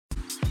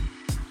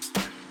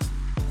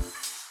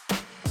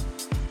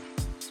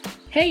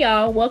Hey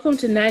y'all, welcome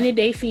to 90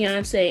 Day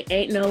Fiancé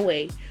Ain't No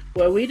Way,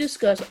 where we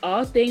discuss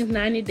all things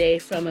 90 Day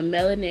from a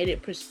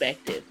melanated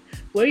perspective.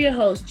 We're your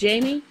hosts,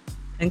 Jamie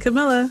and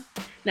Camilla.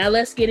 Now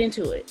let's get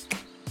into it.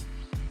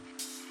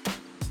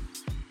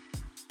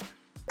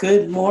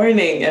 Good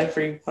morning,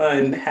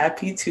 everyone.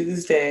 Happy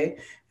Tuesday,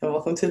 and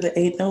welcome to the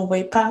Ain't No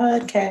Way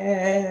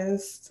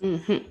podcast.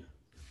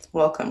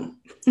 Welcome.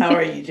 How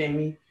are you,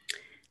 Jamie?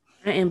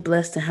 I am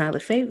blessed and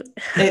highly favored.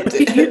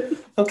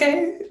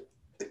 Okay.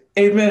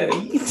 Amen.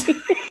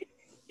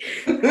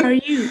 How are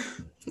you?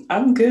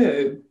 I'm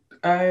good.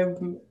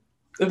 I'm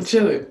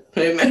chilling.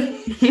 Amen.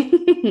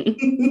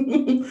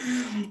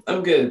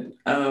 I'm good.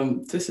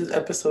 This is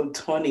episode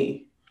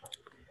 20.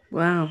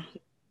 Wow.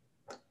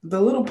 The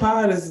little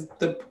pod is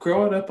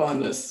growing up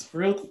on us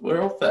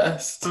real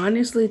fast.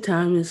 Honestly,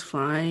 time is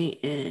flying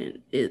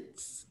and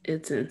it's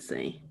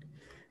insane.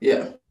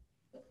 Yeah.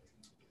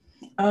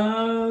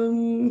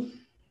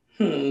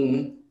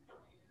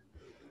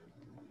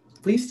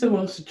 Least and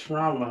most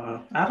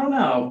drama. I don't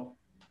know.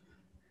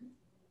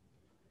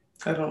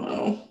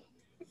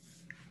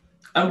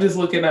 I'm just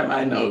looking at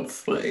my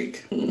notes.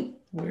 Like,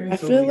 where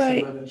is the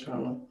least amount of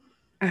drama?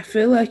 I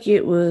feel like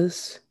it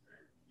was.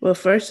 Well,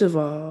 first of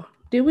all,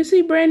 did we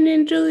see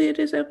Brandon and Julia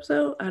this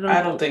episode? I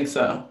don't think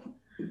so.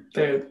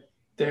 Their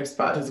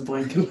spot is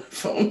blank in my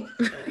phone.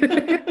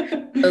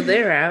 So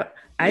they're out.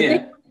 I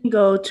think we can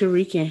go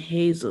Tariq and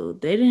Hazel.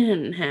 They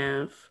didn't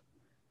have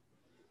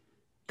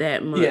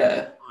that much.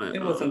 Yeah,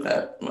 it wasn't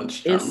that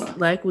much drama. It's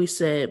like we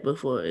said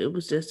before, it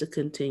was just a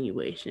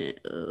continuation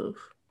of...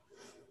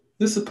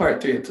 This is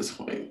part 3 at this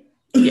point.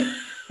 Yeah.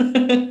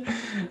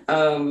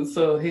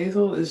 So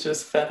Hazel is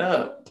just fed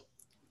up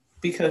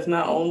because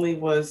not only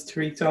was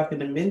Tariq talking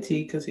to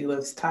Minty because he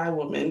loves Thai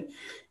women,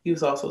 he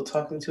was also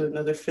talking to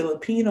another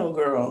Filipino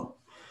girl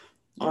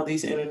on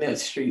these internet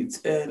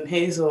streets, and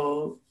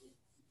Hazel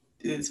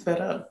is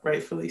fed up,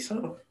 rightfully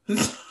so.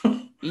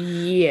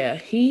 Yeah,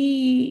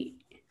 he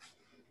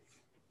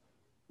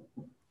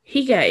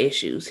got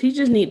issues. He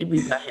just need to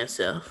be by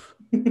himself.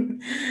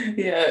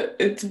 Yeah,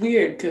 it's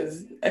weird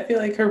because I feel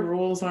like her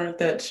rules aren't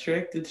that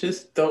strict. It's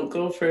just don't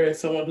go for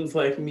someone who's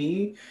like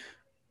me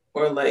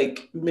or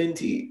like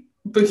Minty.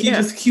 But he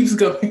just keeps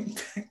going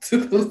back to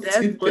those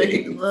two what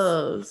things. He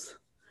loves.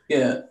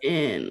 Yeah.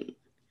 And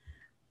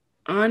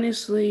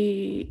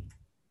honestly,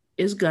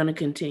 it's gonna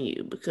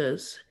continue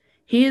because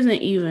he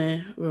isn't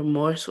even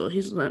remorseful.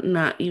 He's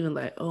not even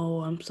like, oh,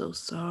 I'm so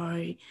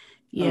sorry.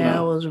 Yeah,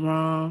 I was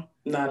wrong.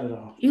 Not at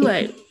all. He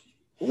like,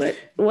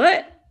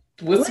 what?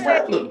 What's the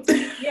problem?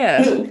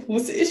 Yeah.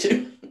 What's the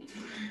issue?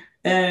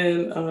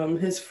 And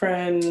his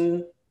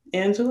friend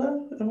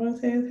Angela, I want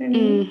to say is her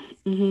name.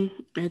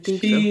 I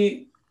think so.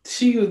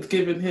 She was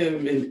giving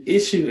him an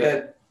issue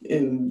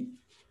in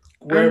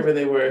wherever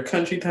they were,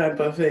 Country Time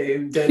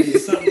Buffet,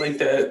 Denny's, something like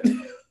that.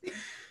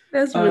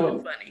 That's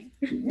really funny.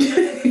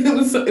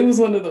 It was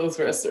one of those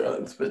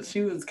restaurants, but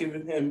she was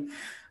giving him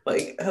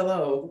like,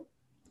 hello,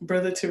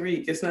 Brother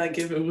Tariq, it's not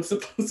given what's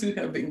supposed to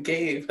have been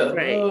gave.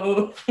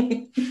 Hello.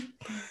 Right.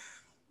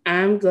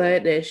 I'm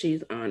glad that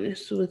she's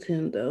honest with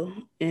him though.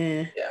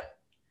 And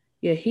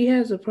yeah, he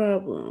has a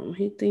problem.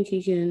 He think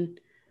he can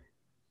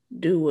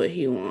do what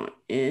he want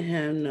and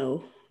have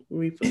no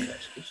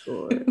repercussions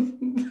for it.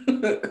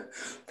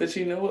 But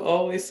you know what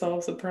always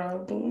solves a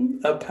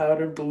problem? A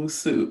powder blue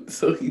suit.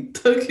 So he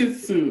took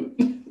his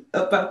suit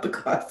up out the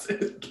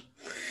closet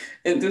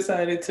and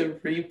decided to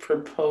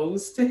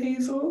re-propose to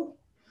Hazel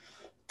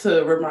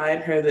to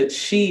remind her that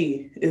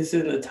she is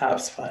in the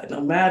top spot,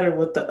 no matter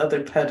what the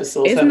other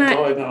pedestals have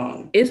going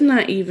on. It's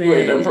not even...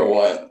 We're number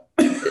one.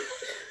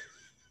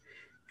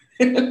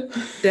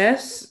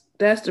 That's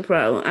the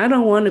problem. I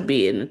don't want to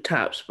be in the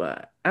top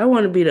spot. I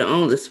want to be the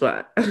only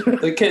spot.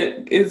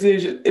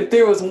 If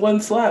there was one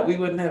slot, we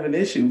wouldn't have an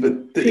issue.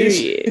 But the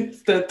issue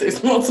is that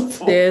there's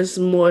multiple. There's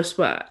more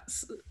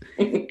spots.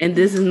 And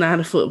this is not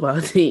a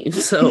football team,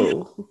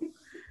 so...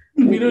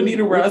 we don't need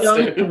a roster.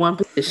 We don't need one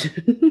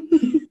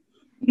position.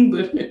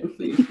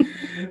 Literally.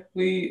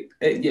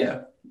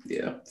 Yeah.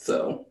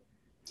 So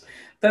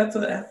that's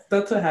what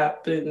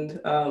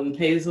happened.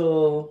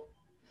 Hazel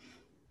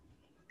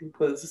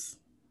was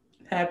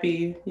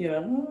happy,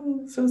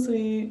 so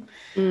sweet.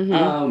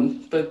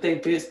 But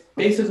they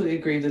basically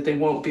agreed that they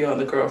won't be on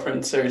the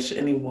girlfriend search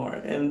anymore,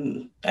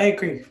 and I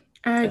agree.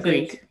 I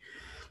agree.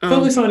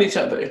 Focus on each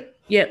other.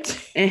 Yep.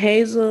 And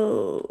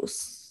Hazel,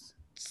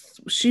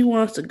 she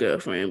wants a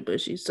girlfriend,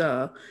 but she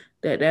saw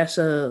that that's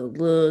a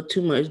little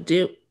too much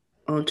dip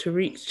on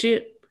Tariq's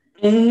chip.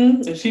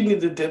 And she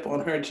needs a dip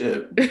on her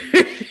chip.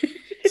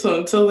 So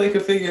until they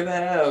can figure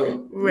that out,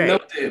 right. No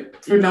dip.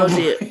 No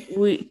dip.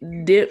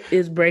 Dip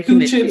is breaking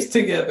the chips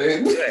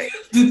together. Right.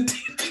 The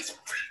dip is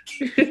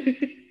breaking.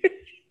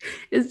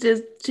 It's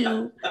just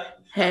too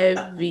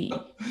heavy.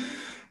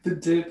 The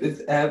dip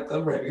is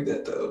I'm writing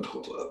that down.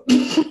 Hold on.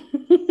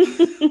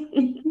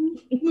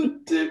 The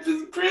dip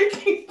is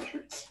breaking the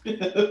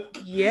chip.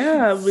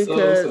 Yeah,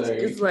 because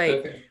it's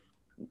like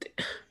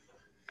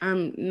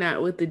I'm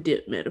not with the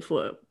dip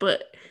metaphor,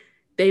 but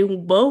they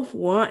both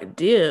want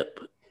dip,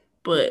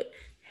 But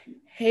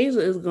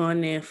Hazel is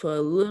going there for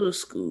a little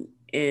scoop,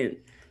 and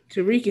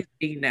Tariq is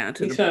digging down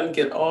to He's trying to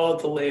get all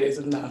the layers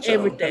of nacho.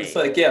 everything. It's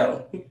like,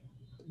 yo,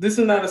 this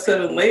is not a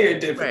 7-layer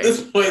dip at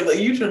this point. Like,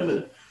 you trying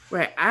to...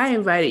 Right. I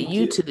invited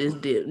you to this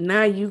dip.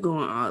 Now you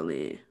going all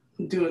in.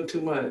 Doing too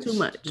much. Too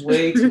much.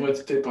 Way too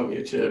much dip on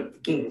your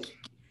chip.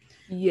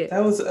 Yeah.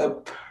 That was a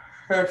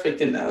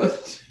perfect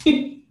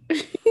analogy.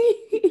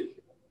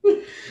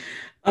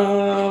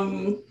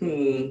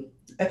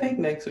 I think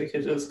next we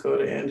could just go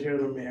to Andrew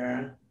and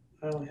Amira.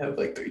 I only have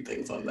like 3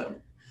 things on them.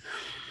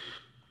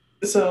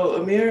 So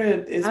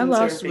Amira is I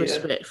lost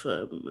respect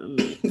for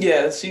Amira.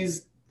 Yeah,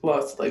 she's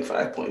lost like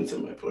 5 points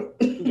in my book.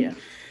 Yeah.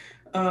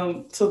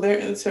 So they're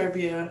in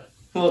Serbia.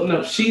 Well,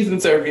 no, she's in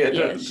Serbia.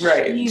 Yeah,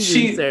 right.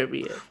 She's in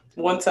Serbia.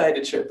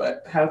 One-sided trip,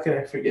 but how could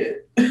I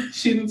forget?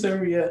 She's in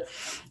Serbia.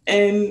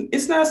 And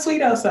it's not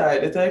sweet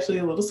outside. It's actually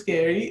a little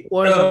scary.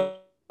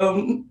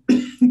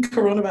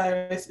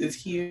 Coronavirus is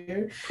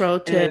here.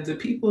 And the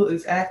people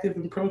is active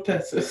in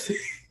protesters.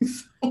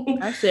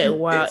 I said,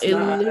 wow, it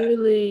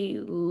literally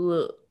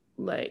looked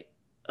like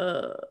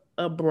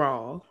a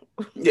brawl.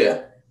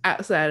 Yeah.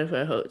 Outside of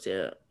her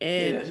hotel.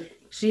 And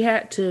she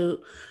had to,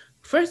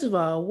 first of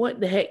all, what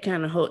the heck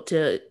kind of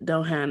hotel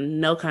don't have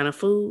no kind of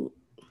food?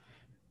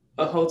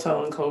 A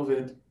hotel in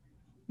COVID.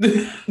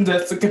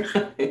 That's the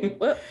kind.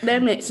 Well,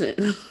 that makes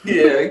sense.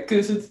 Yeah,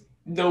 because it's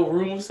no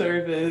room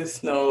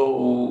service,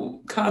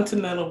 no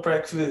continental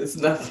breakfast,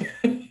 nothing.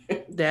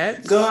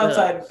 Go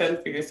outside and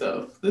fend for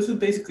yourself. This is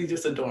basically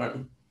just a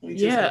dorm.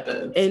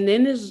 And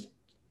then there's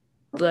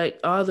like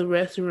all the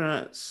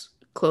restaurants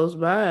close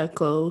by are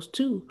closed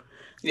too.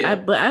 Yeah.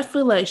 But I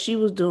feel like she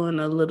was doing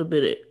a little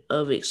bit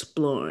of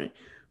exploring.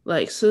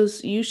 Like,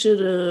 sis, you should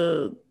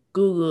have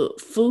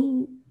Googled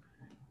food,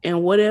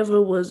 and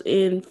whatever was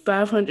in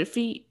 500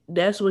 feet,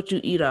 that's what you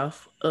eat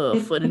off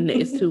of for the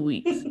next 2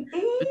 weeks.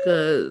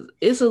 Because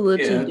it's a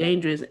little too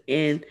dangerous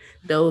in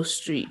those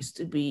streets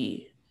to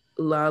be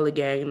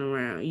lollygagging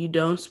around. You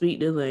don't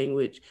speak the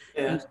language.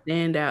 You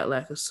stand out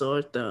like a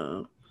sore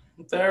thumb.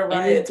 There are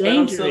riots, but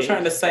I'm still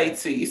trying to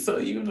sightsee, so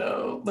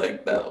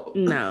like, no.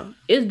 No,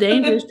 it's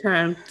dangerous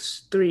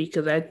times 3,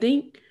 because I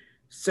think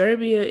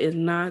Serbia is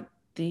not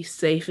the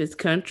safest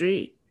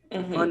country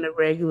on the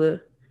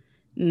regular.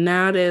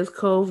 Now there's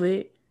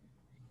COVID.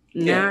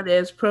 Now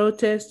there's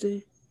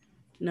protesting.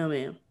 No,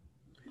 ma'am.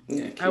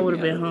 Yeah, I would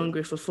have been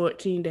hungry for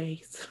 14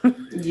 days.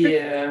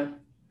 Yeah.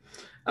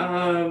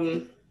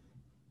 One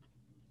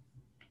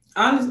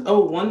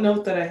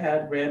note that I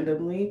had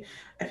randomly,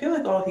 I feel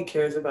like all he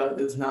cares about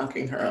is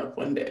knocking her up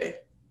one day.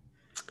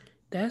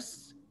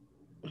 That's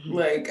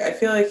like, I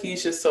feel like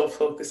he's just so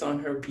focused on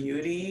her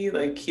beauty.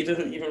 Like, he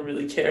doesn't even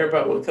really care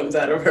about what comes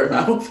out of her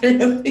mouth,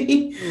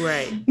 really.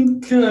 Right.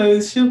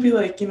 Because she'll be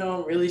like,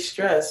 I'm really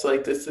stressed.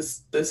 Like,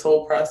 this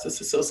whole process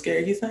is so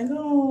scary. He's like,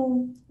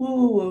 oh,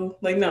 woo.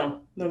 Like,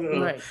 no.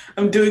 Right.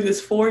 I'm doing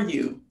this for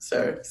you,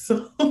 sir.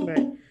 So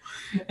right.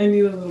 I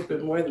need a little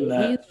bit more than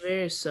that. He's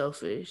very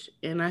selfish.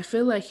 And I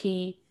feel like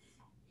he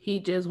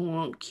just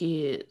wants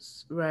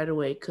kids right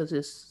away because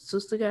his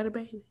sister got a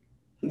baby.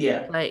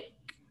 Yeah. Like,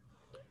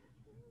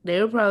 they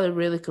were probably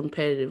really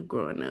competitive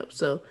growing up.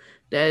 So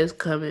that is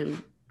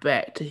coming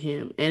back to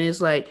him. And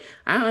it's like,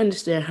 I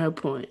understand her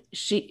point.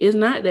 It's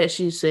not that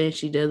she's saying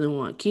she doesn't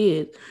want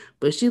kids,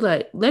 but she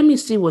like, let me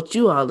see what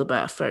you all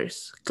about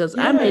first. Because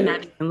I may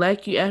not even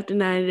like you after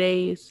 90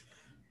 days.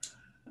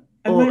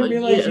 I might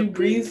realize you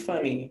breathe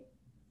funny.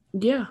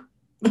 Yeah.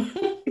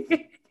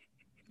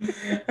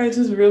 I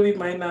just really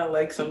might not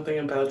like something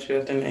about you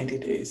after 90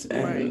 days.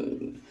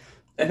 And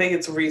I think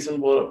it's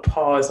reasonable to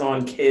pause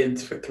on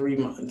kids for 3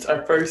 months.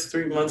 Our first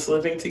 3 months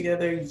living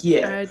together,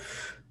 I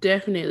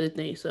definitely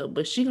think so.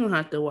 But she gonna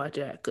have to watch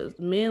out because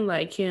men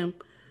like him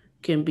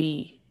can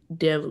be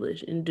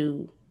devilish and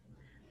do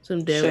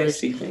some devilish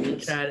things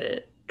and try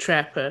to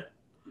trap her.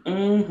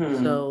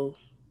 Mm-hmm. So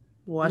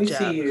watch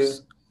out.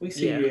 We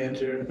see you,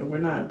 Andrew, and we're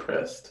not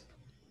impressed.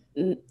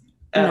 Not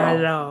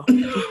at all.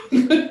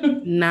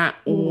 Not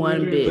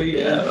one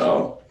bit. At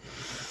all.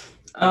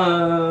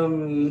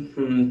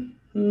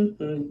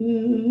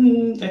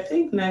 I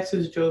think next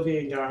is Jovi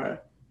and Yara.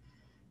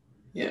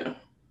 Yeah.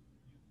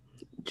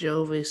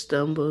 Jovi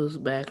stumbles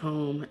back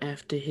home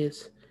after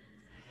his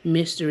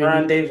mystery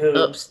rendezvous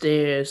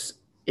upstairs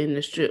in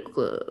the strip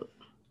club.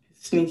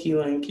 Sneaky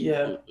link,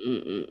 yeah.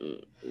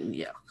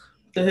 Yeah.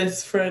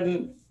 His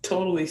friend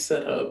totally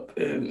set up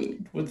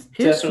and was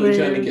definitely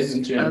trying to get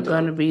him jammed are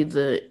going to be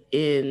the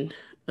end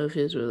of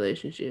his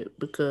relationship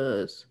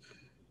because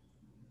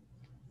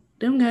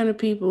them kind of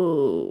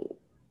people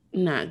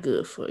not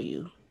good for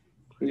you.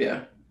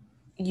 Yeah.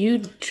 You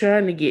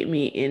trying to get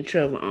me in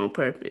trouble on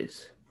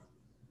purpose.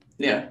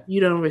 Yeah.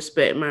 You don't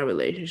respect my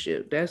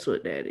relationship. That's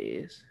what that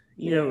is.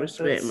 You don't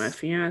respect my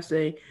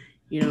fiance.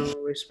 You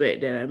don't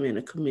respect that I'm in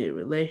a committed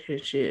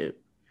relationship.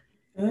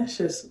 And that's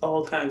just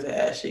all kinds of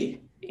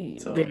ashy.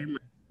 So. Very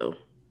much so.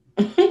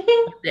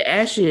 The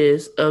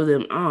ashes of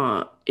them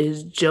all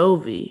is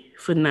Jovi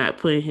for not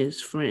putting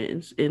his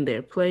friends in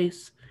their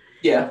place.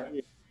 Yeah.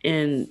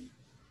 And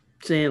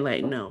saying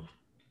like, no.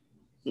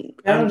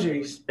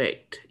 Boundaries.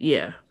 Respect.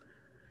 Yeah. A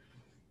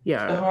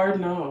Yeah. hard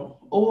no.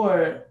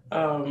 Or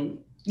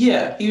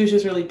yeah, he was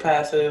just really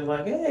passive,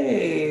 like,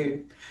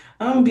 hey,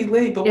 I'm gonna be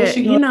late, but what's Yeah,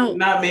 she gonna do?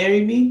 Not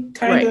marry me?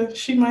 right. Kinda.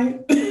 She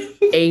might.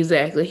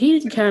 Exactly.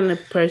 He's the kind of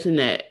person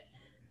that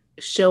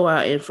show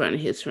out in front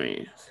of his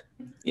friends.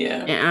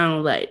 Yeah. And I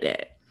don't like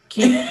that.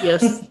 Keep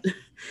that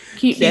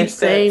Keeps that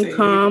same same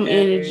calm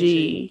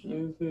energy.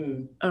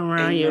 energy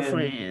around your Amen.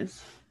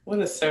 friends. What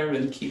a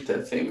sermon, keep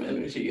that same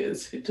energy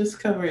is. It just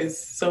covers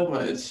so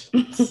much.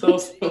 So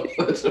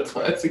much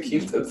applies to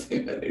keep that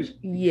same energy.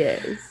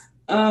 Yes.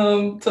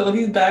 So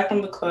he's back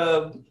from the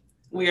club.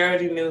 We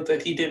already knew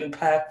that he didn't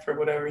pack for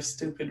whatever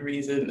stupid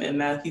reason, and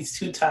now he's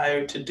too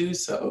tired to do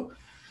so.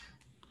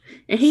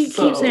 And he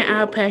keeps saying,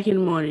 I'll So pack in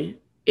the morning.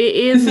 It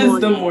is this is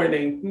the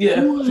morning. morning.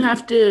 Yeah. You will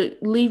have to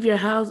leave your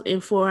house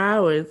in 4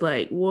 hours.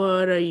 Like,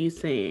 what are you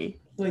saying?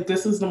 Like,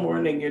 this is the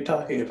morning you're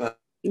talking about.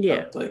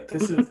 Yeah. Like,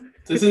 this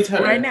is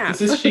her. Right now.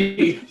 This is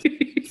she.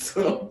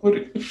 So what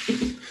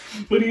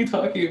are you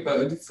talking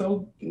about? It's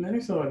so, men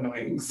are so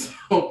annoying.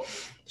 So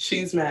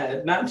she's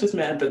mad. Not just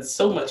mad, but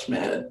so much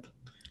mad.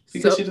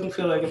 Because she doesn't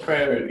feel like a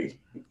priority.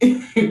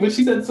 When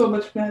she said so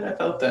much mad, I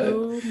felt that.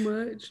 So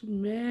much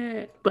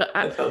mad. But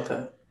I felt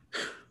that.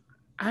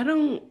 I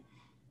don't.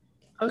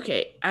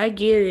 Okay, I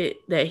get it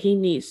that he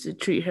needs to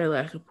treat her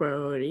like a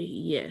priority.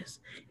 Yes.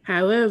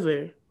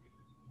 However,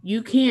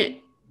 you can't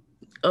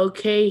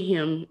okay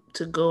him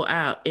to go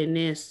out and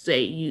then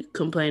say you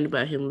complain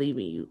about him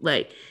leaving you.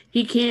 Like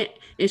he can't.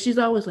 And she's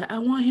always like, I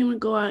want him to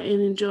go out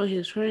and enjoy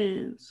his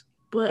friends,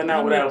 but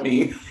not without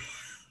me.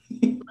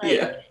 Like,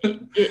 yeah,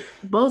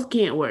 both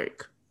can't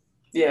work.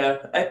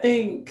 Yeah, I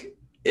think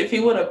if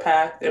he would have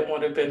packed and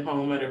would have been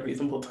home at a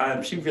reasonable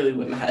time, she really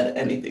wouldn't have had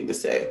anything to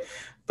say.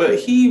 But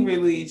he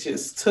really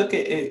just took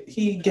it.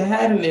 He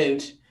had an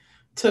inch,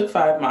 took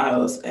 5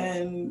 miles,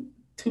 and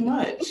too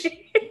much.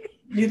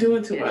 You're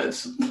doing too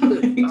much.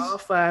 All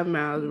 5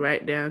 miles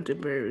right down to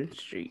Bourbon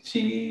Street.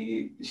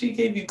 She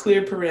gave you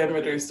clear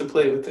parameters to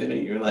play within,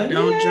 and you're like,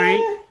 don't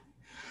drink.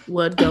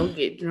 Well, don't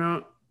get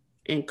drunk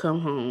and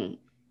come home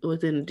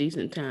within a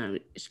decent time.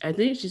 I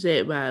think she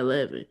said by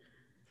 11.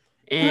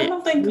 And I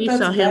don't think we that's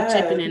saw him bad.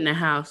 checking in the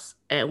house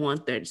at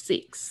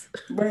 1:36.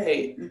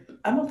 Right.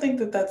 I don't think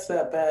that that's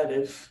that bad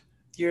if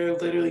you're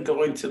literally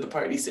going to the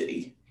party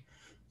city.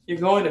 You're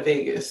going to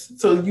Vegas.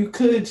 So you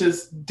could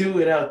just do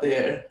it out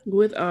there.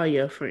 With all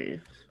your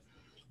friends.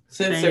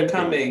 Since they're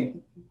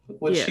coming,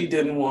 which she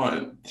didn't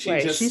want.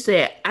 She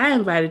said, I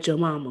invited your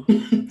mama.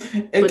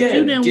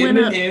 Again, getting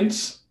an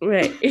inch.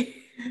 Right.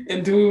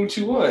 And doing what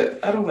you want.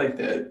 I don't like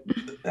that.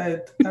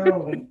 I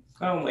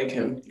don't like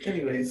him.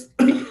 Anyways.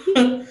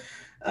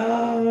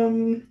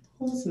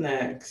 Who's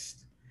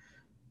next?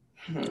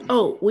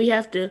 Oh, we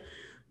have to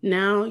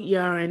now.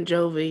 Yara and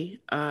Jovi,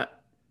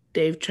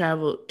 they've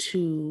traveled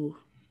to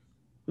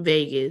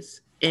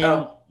Vegas,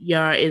 and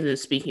Yara isn't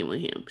speaking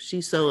with him.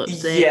 She's so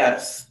upset.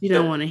 Yes, she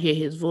don't want to hear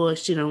his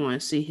voice. She don't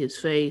want to see his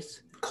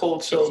face.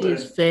 Cold shoulder.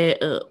 She's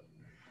fed up.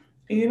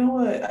 You know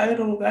what? I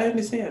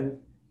understand.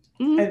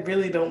 I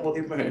really don't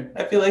believe her.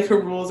 I feel like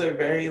her rules are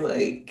very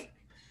like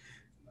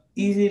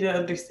easy to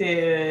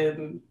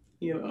understand.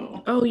 You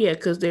know. Oh yeah,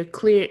 because they're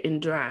clear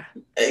and dry.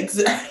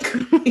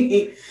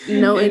 Exactly.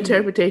 No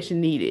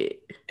interpretation needed.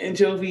 And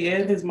Jovi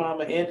and his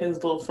mama and his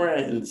little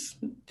friends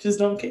just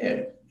don't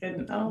care,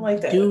 and I don't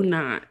like that. Do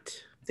not.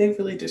 They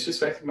really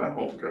disrespected my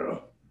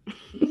homegirl.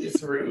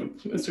 It's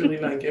rude. It's really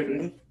not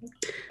giving.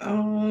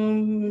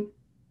 Can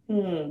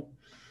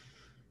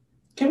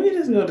we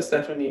just go to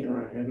Stephanie and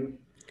Ryan?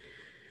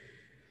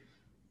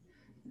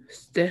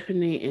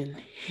 Stephanie and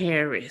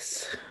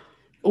Harris.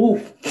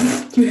 Oh.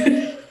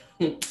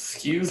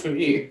 Excuse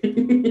me.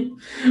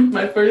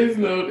 My first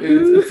note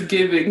is it's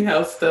giving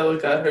how Stella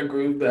got her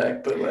groove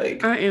back, but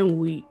like I am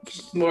weak.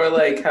 More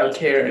like how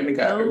Karen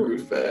got her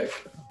groove back.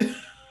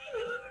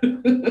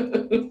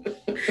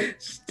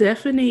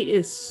 Stephanie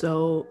is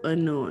so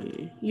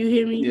annoying. You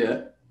hear me?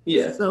 Yeah.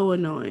 Yeah. So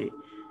annoying.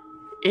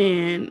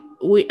 And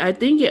I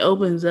think it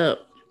opens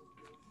up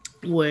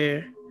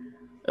where,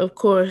 of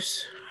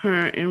course,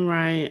 her and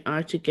Ryan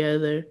are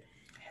together.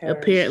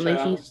 Apparently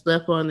he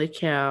slept on the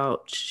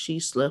couch.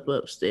 She slept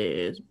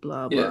upstairs.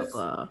 Blah, blah,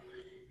 blah.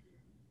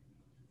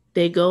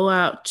 They go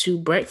out to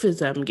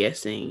breakfast, I'm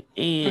guessing.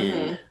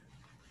 And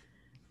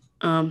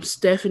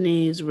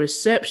Stephanie's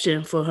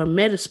reception for her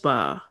med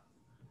spa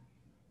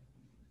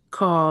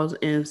called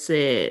and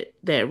said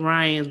that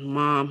Ryan's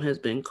mom has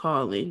been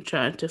calling,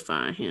 trying to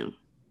find him.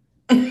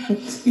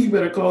 You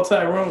better call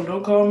Tyrone.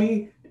 Don't call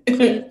me.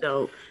 Please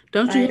don't.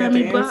 Don't you have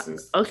me blocked?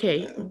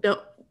 Okay,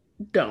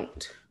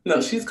 don't. No,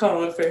 she's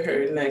calling for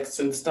her next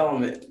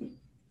installment.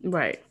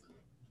 Right.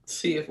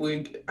 See if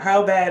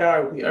how bad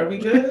are we? Are we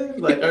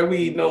good? Like, are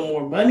we no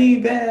more money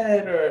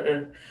bad,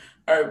 or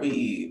are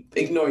we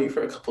ignore you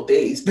for a couple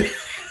days bad?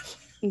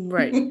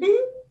 Right.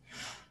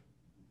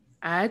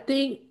 I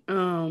think,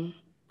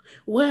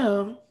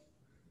 well,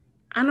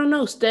 I don't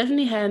know.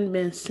 Stephanie hadn't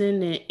been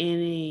sending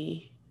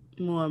any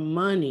more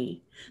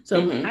money.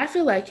 So I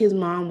feel like his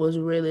mom was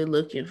really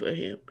looking for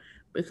him.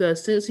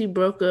 because since he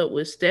broke up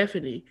with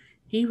Stephanie,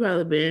 he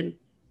probably been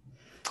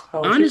he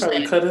honestly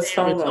probably at cut the his same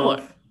phone resort.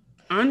 off.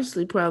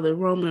 Honestly, probably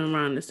roaming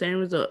around the same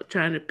resort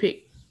trying to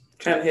hit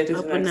his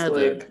up next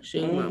another leg.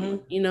 sugar mama.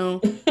 You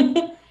know,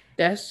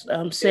 that's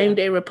same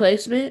day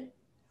replacement,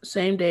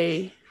 same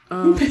day.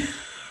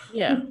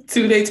 Yeah,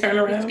 2-day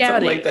turnaround,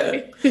 something like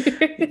scouting.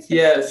 that.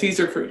 Yes, he's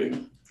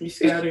recruiting. He's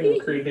scouting,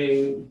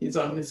 recruiting. He's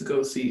on his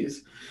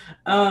go-sees.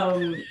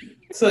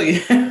 So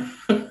yeah.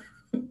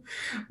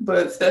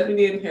 But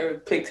Stephanie and her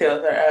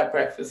pigtails are at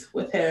breakfast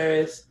with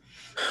Harris.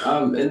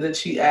 And then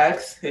she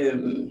asks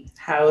him,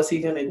 how is he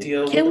going to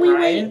deal with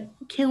Ryan?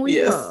 Wait? Can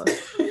we pause?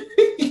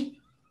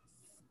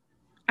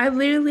 I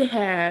literally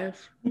have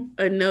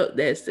a note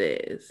that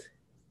says,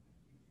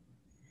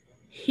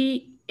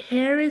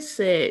 Harris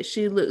said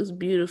she looks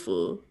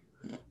beautiful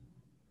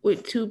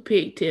with 2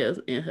 pigtails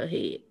in her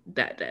head.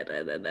 Because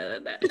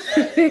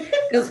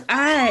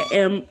I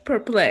am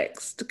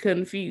perplexed,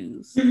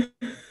 confused.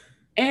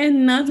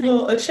 And nothing.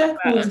 Well, a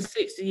checkbook's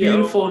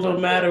beautiful no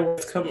matter where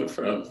it's coming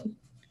from.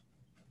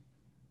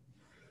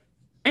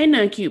 Ain't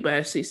nothing cute about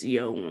a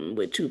 60-year-old woman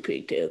with 2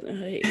 pigtails in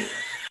her head.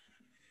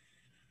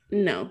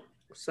 No,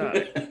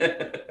 sorry.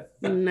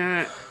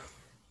 Not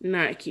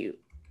cute.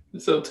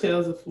 So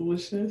tales of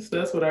foolishness.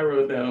 That's what I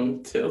wrote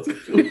down. Tales of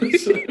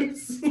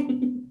foolishness.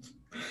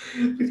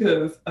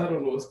 Because I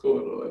don't know what's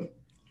going on.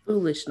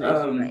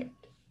 Foolishness, right?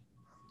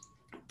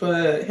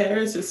 But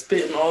Harris is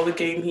spitting all the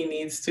game he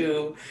needs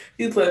to.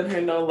 He's letting her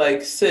know,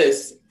 like,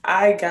 sis,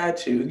 I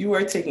got you. You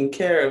are taking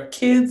care of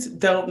kids.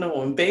 Don't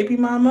know him. Baby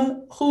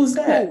mama, who's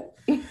that?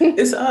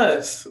 It's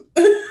us.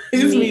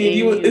 It's me and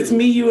you. It's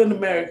me, you, and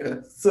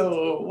America.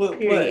 So what?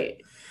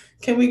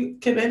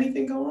 Can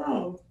anything go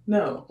wrong?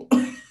 No.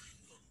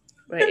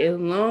 Right. As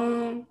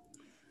long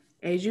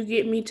as you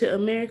get me to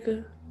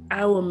America,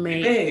 I will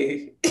make.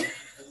 Hey.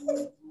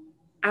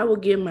 I will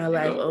give my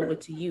life over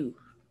to you.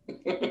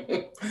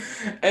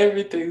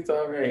 Everything's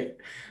all right.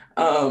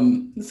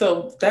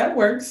 So that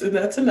works, and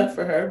that's enough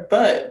for her.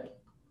 But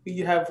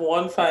you have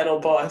one final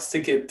boss to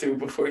get through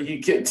before you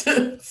get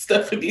to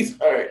Stephanie's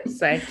heart.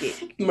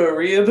 Psychic.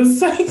 Maria the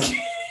psychic.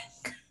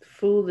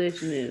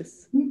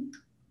 Foolishness.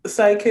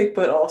 Sidekick,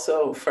 but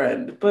also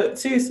friend. But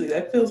seriously,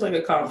 that feels like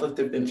a conflict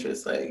of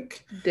interest.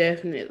 Like,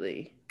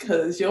 definitely.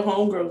 Because your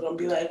homegirl's gonna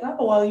be like,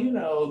 oh, well, you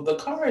know, the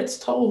cards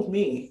told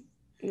me.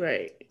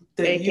 Right.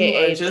 That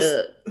AKA you are just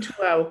the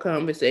 2-hour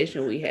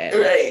conversation we had.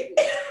 Right.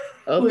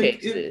 Okay,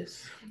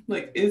 sis.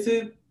 Like, is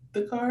it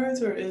the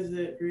cards or is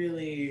it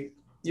really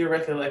your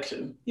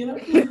recollection? You know?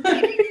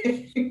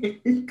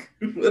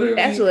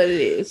 That's what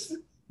it is.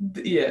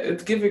 Yeah,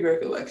 it's giving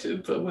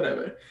recollection, but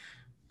whatever.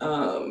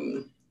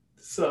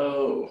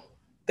 So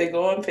they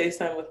go on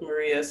FaceTime with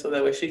Maria so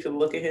that way she can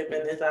look at him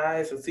in his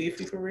eyes and see if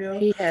he's for real.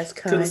 He has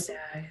kind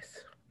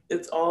eyes.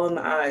 It's all in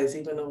the eyes,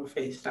 even over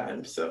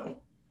FaceTime. So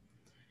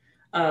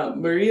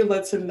Maria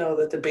lets him know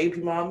that the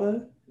baby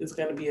mama is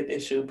going to be an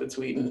issue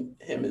between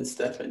him and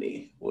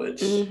Stephanie,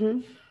 which,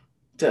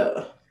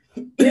 duh.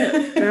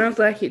 Yeah, sounds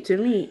like it to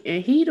me.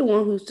 And he the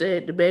one who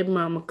said the baby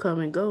mama come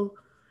and go.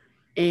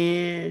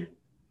 And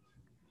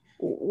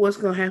what's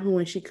going to happen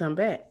when she come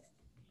back?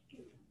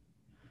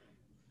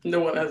 No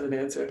one has an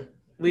answer.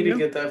 We didn't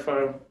get that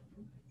far.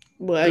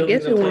 Well, I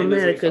guess it won't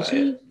matter because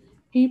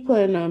he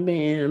planning on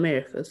being in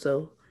America,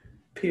 so.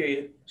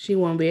 Period. She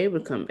won't be able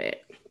to come back.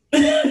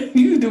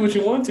 You can do what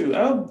you want to.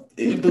 I'm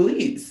in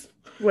Belize.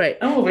 Right.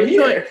 I'm over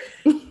here.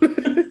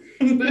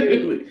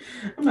 Literally.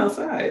 I'm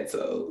outside,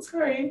 so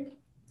sorry.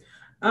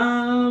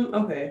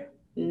 Okay.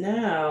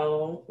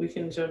 Now we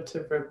can jump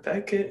to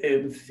Rebecca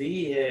and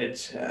Zia.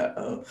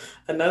 Child.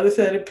 Another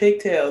set of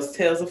pigtails,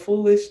 tales of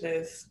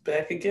foolishness,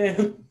 back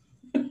again.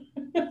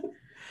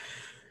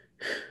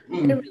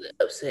 It really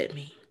upset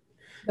me.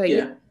 Like,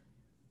 yeah.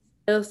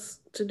 Else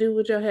to do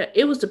with y'all had?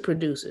 It was the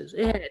producers.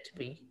 It had to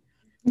be.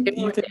 It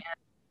wanted to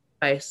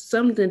advertise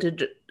something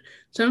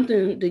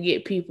to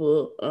get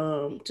people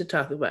to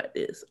talk about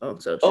this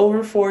on social.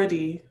 Over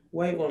 40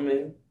 white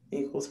woman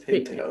equals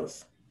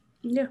pigtails.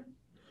 Yeah.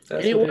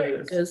 That's and it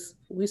worked because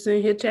we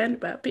sitting here chatting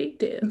about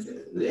pigtails.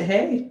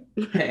 Hey.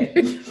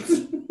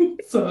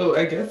 So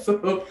I guess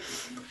so.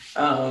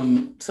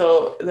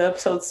 So the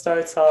episode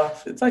starts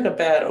off, it's like a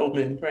bad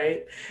omen,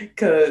 right?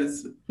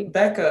 Because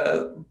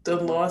Becca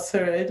done lost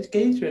her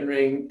engagement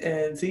ring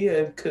and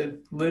Zia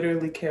could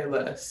literally care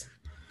less.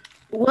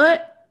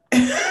 What?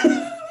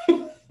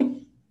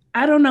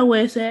 I don't know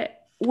where it's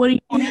at. What do you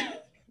want?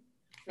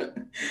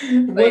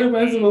 What am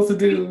I supposed to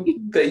do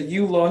that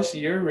you lost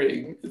your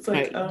ring? It's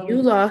like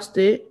you lost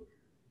it.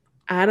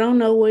 I don't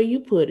know where you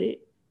put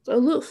it. So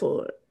look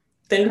for it.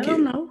 Thank you. I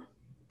don't know.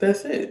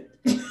 That's it.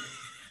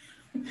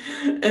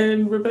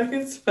 And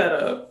Rebecca's fed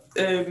up.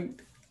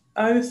 And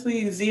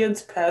honestly,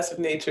 Zia's passive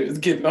nature is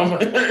getting on my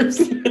nerves.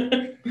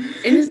 And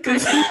it's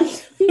like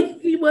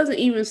he wasn't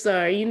even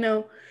sorry, you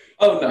know.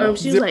 Oh no.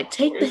 She was like,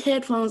 take the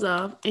headphones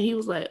off. And he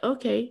was like,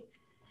 okay.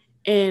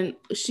 And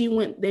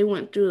they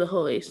went through the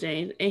whole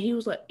exchange. And he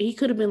was like, he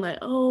could have been like,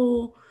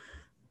 oh,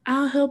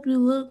 I'll help you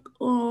look,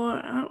 or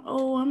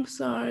I'm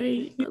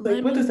sorry.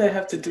 Like, what does that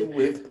have to do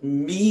with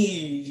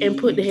me? And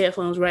put the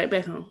headphones right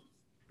back on.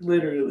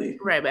 Literally.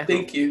 Right back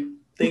Thank on. you.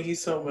 Thank you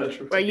so much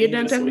for Right, you're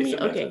done talking to me?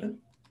 Okay.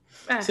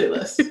 Bye. Say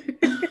less.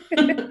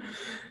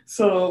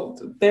 So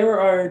they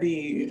were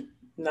already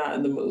not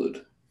in the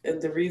mood.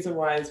 And the reason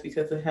why is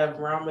because they have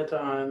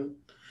Ramadan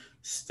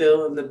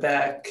still in the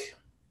back,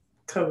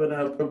 coming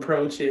up,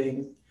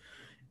 approaching.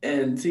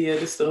 And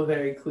Ziad is still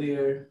very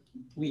clear.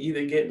 We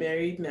either get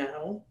married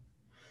now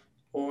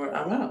or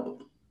I'm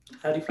out.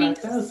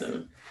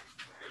 95,000.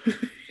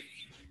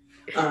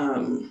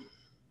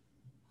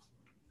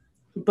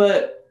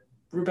 But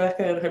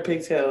Rebecca and her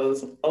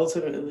pigtails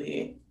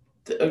ultimately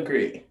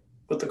agree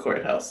with the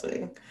courthouse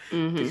thing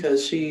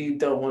because she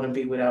don't want to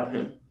be without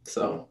him.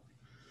 So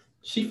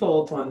she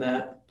folds on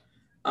that.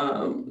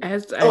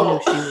 As I knew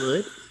she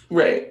would.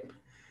 Right.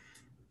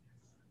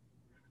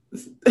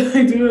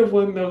 I do have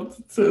one note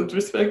that says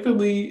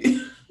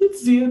respectfully,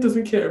 Zia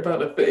doesn't care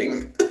about a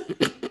thing.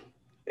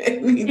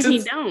 and he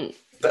don't.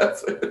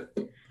 That's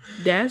it.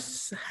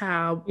 That's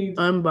how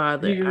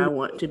unbothered I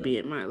want to be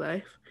in my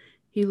life.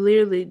 He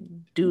literally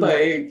do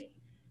like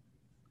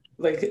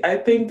I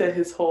think that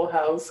his whole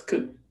house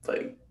could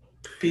like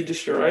be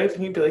destroyed,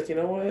 and he'd be like, you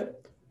know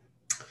what?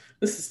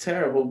 This is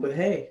terrible, but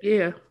hey,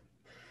 yeah,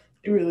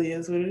 it really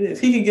is what it is.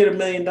 He could get $1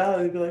 million.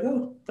 He'd be like,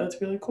 oh,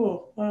 that's really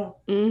cool. Wow.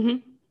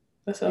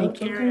 That's how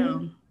it's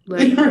okay.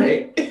 Like,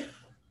 right.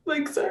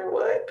 Like, sir,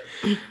 what?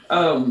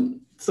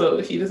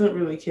 So he doesn't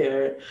really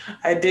care.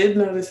 I did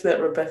notice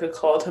that Rebecca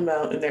called him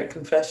out in their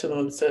confessional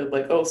and said,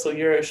 like, oh, so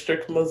you're a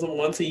strict Muslim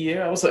once a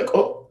year? I was like,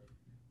 oh.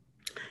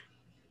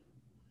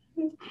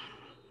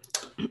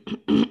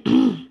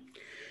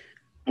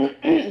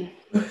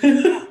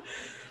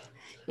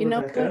 You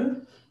know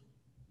what?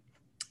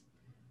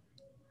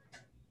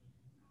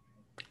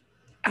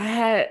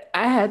 I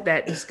had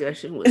that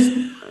discussion with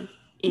someone,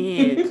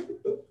 and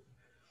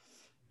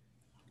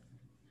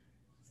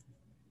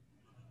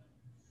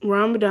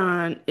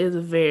Ramadan is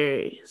a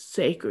very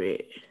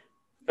sacred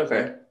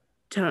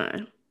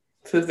time.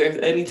 So if there's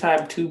any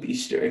time to be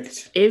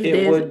strict,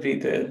 it would be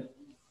then.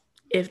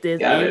 If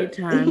there's any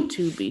time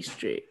to be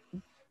strict,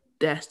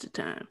 that's the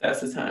time.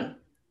 That's the time.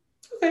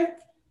 Okay.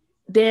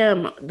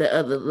 Damn the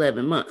other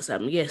 11 months,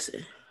 I'm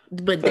guessing.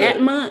 But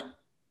that month,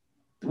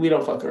 we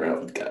don't fuck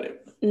around. Got it.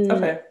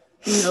 Okay.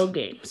 No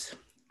games.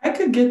 I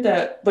could get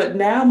that, but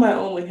now my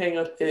only hang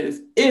up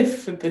is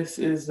if this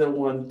is the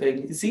one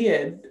thing.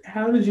 Ziad,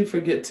 how did you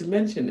forget to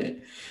mention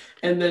it?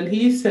 And then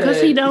he said,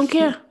 because he don't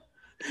care.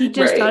 He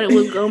just thought it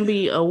was gonna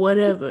be a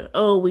whatever.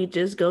 Oh, we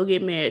just go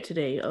get married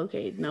today.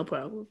 Okay, no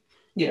problem.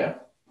 Yeah.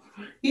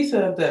 He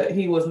said that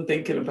he wasn't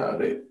thinking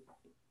about it.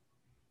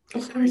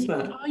 Of course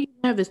not. All you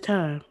have is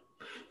time.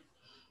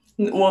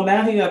 Well,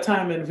 now he got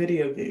time in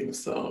video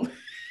games, so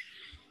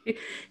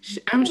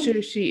I'm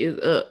sure she is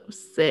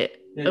upset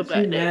about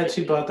she's mad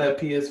she bought that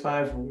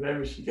PS5 or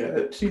whatever she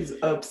got. She's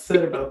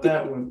upset about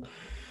that one.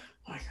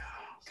 Like,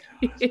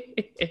 oh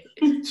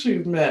god.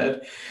 She's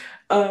mad.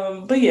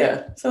 But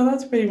yeah, so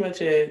that's pretty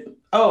much it.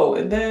 Oh,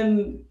 and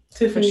then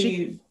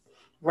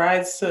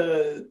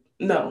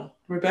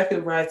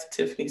Rebecca rides to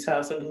Tiffany's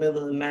house in the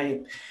middle of the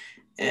night,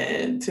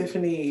 and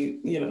Tiffany,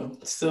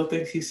 still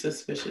thinks he's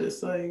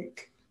suspicious.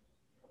 Like,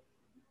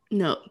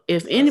 no,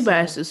 if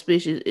anybody's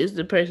suspicious, it's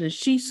the person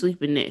she's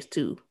sleeping next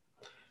to.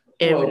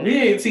 Well, we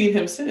ain't seen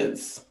him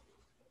since.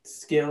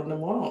 Scaling the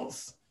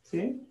walls.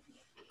 See?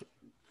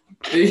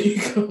 There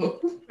you go.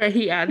 Right,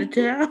 he out of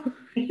town?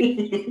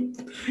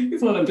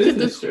 He's on a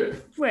business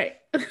trip. Right.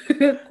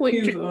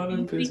 He's on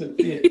a business.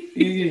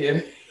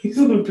 Yeah. He's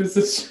on a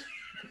business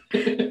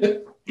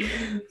trip.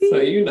 So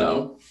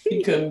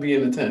he couldn't be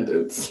in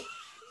attendance.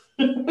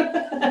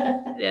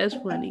 That's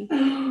funny.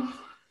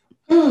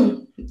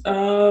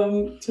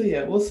 So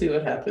yeah, we'll see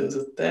what happens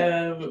with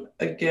them.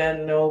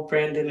 Again, no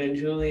Brandon and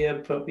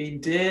Julia, but we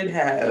did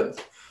have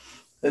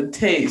a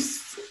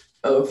taste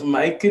of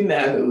Mike and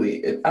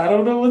Natalie. And I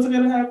don't know what's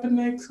gonna happen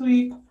next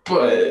week,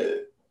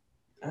 but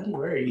I'm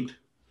worried.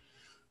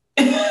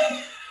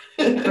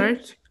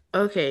 First,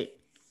 okay.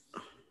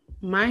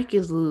 Mike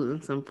is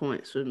losing some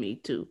points for me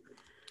too.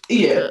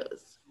 Yeah.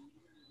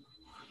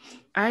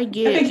 I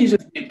think he's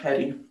just being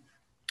petty.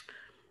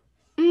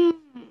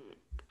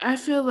 I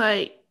feel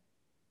like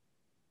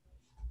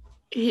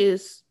I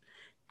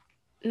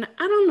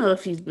don't know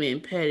if he's being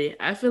petty.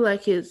 I feel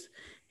like his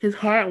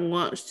heart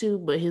wants to,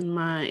 but his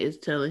mind is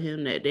telling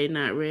him that they're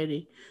not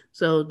ready.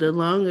 So the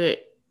longer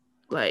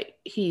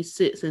he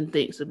sits and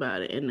thinks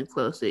about it and the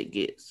closer it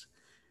gets,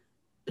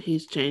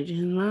 he's changing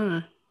his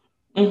mind.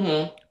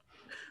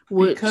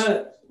 Which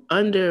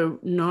under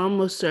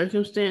normal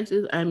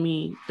circumstances, I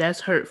mean,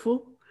 that's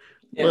hurtful.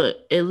 Yeah.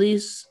 But at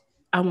least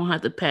I won't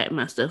have to pack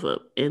my stuff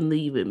up and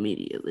leave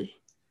immediately.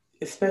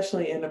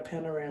 Especially in a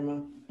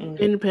panorama. In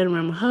the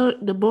panorama.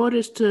 The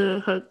borders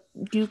to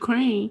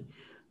Ukraine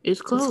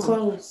is closed. It's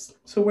closed.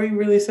 So where are you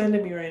really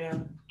sending me right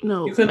now?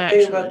 No, you couldn't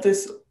say about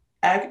this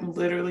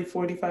literally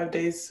 45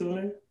 days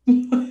sooner?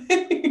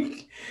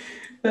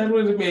 That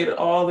would have made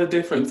all the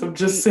difference. I'm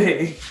just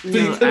saying.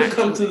 They could have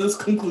come to this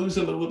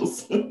conclusion a little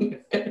sooner.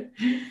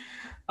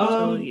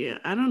 So yeah,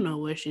 I don't know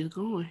where she's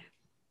going.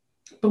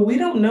 But we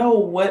don't know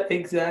what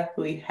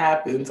exactly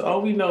happens.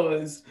 All we know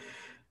is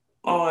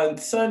on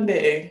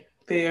Sunday,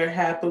 they are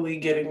happily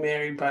getting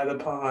married by the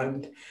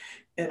pond.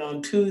 And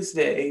on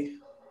Tuesday,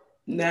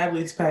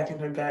 Natalie's packing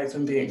her bags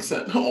and being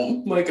sent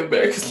home like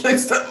America's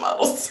Next Top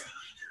Models.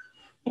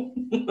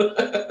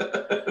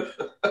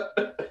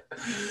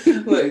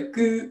 Like,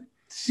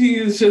 she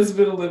has just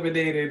been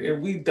eliminated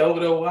and we don't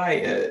know why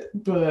yet.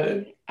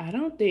 But I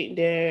don't think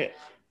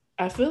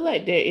I feel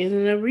like there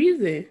isn't a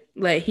reason.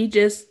 Like, he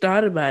just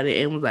thought about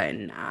it and was like,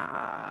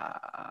 nah.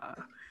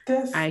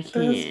 I can't.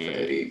 That's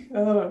petty. I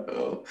don't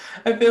know.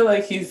 I feel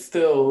like he's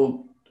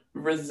still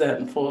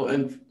resentful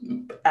and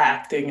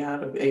acting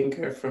out of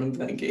anger from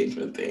the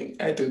engagement thing.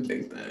 I do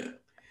think that.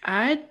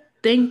 I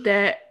think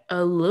that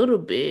a little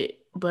bit,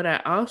 but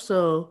I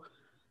also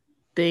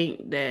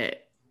think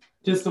that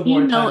just the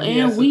more time he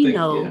has to think,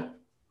 know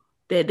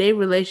that their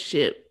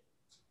relationship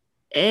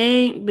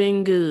ain't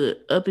been good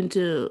up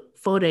until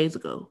 4 days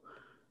ago.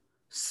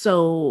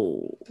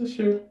 So that's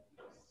true.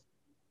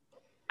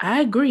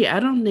 I agree.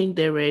 I don't think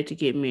they're ready to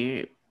get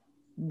married,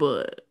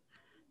 but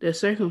the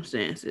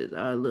circumstances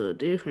are a little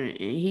different,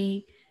 and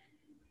he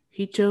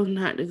chose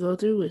not to go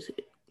through with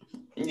it.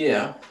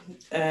 Yeah,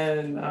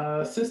 and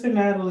Sister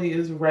Natalie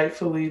is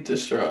rightfully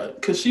distraught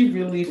because she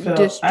really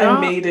felt I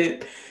made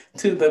it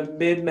to the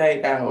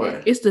midnight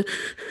hour. It's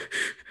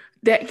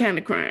that kind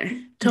of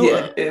crying.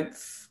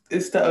 It's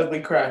the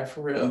ugly cry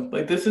for real.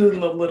 Like, this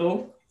isn't a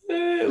little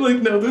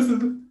like, no, this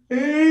is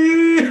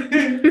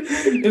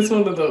it's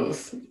one of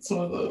those. It's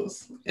one of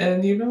those.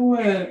 And you know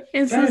what?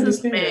 And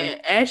since man,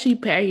 as she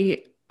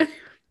packing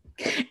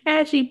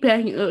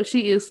up,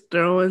 she is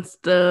throwing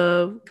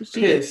stuff.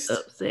 She is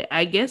upset.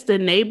 I guess the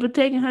neighbor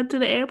taking her to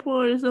the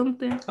airport or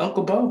something.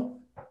 Uncle Bo.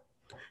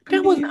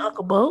 That wasn't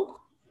Uncle Bo.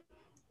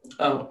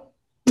 Oh.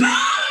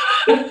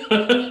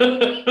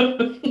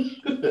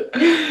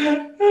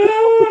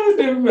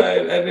 Never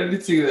mind. I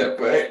didn't see that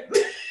part.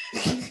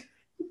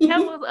 That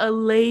was a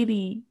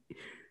lady.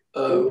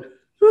 Oh,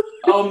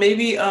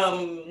 maybe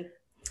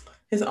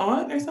his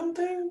aunt or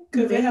something,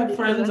 because they had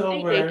friends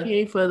over.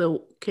 They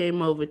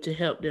came over to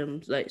help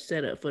them like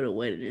set up for the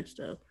wedding and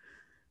stuff.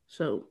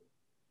 So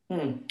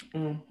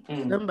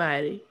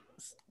somebody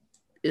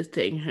is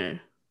taking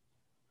her.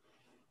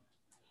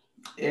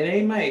 It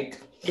ain't Mike.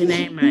 It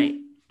ain't Mike.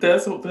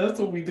 That's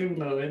what we do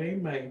know. It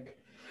ain't Mike.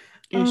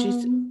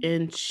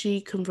 And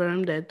she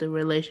confirmed that the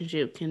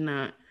relationship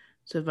cannot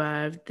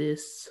survive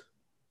this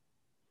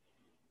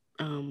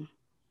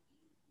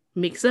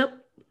mix up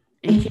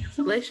and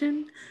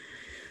cancellation.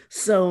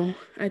 So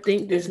I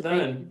think this is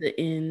the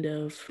end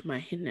of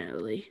Mike and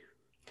Natalie.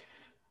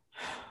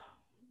 I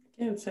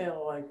can't say I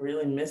like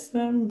really miss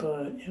them,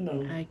 but you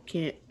know, I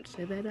can't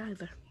say that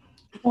either.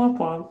 Womp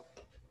womp.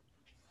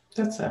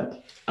 That's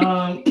sad.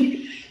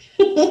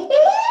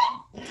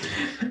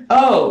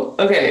 Oh,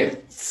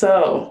 okay.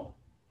 So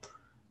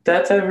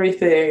that's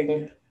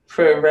everything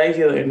for a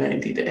regular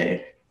 90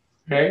 day,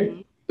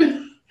 right?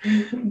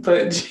 Mm-hmm.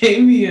 But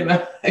Jamie and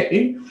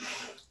I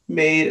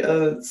made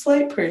a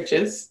slight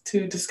purchase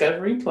to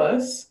Discovery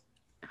Plus.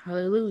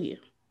 Hallelujah.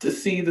 To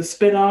see the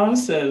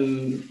spinoffs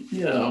and,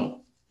 you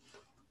know,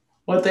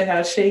 what they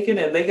have shaken,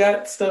 and they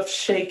got stuff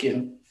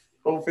shaken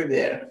over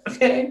there.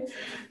 Okay.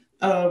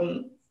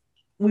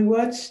 We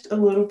watched a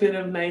little bit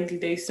of 90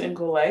 Day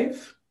Single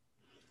Life,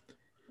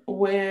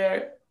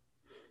 where,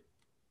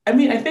 I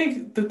mean, I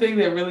think the thing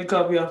that really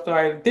caught me off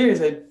guard,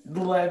 there's a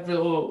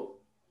level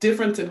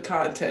difference in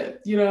content.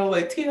 You know,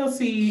 like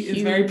TLC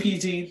is very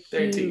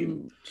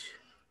PG-13.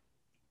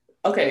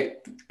 Okay,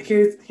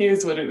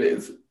 here's what it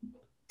is.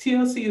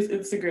 TLC is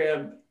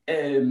Instagram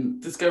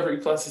and Discovery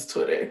Plus is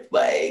Twitter.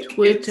 Like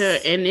Twitter,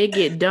 and it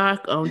get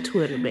dark on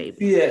Twitter,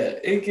 baby. Yeah,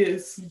 it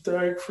gets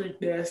dark,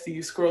 freak, nasty.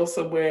 You scroll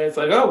somewhere, it's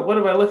like, oh, what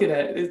am I looking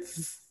at?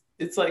 It's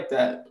like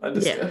that on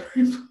Discovery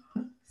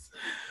Plus.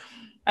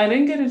 I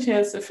didn't get a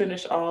chance to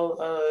finish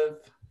all of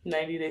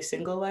 90 Day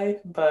Single Life,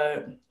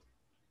 but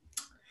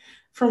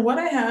from what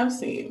I have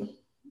seen,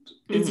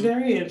 it's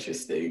very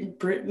interesting.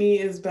 Brittany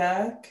is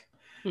back.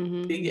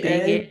 Mm-hmm. Big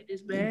Ed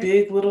is back.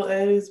 Big Little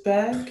Ed is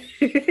back.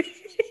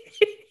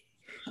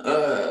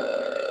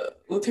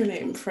 What's her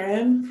name?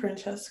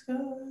 Francesca,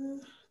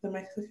 the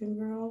Mexican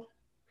girl.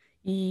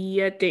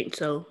 Yeah, I think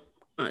so.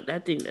 I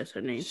think that's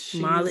her name.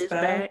 Molly's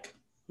back.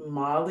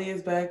 Molly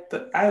is back.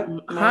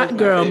 Hot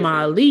girl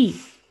Molly.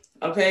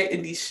 Okay,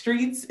 in these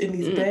streets, in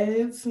these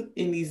beds,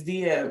 in these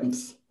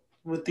DMs,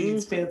 with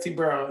these fancy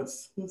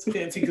bras, these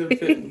fancy good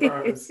fitting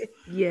bras.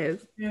 Yes.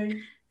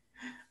 Okay.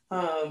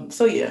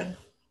 So yeah.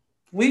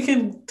 We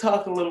can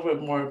talk a little bit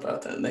more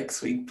about that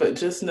next week, but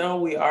just know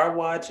we are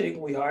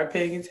watching, we are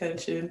paying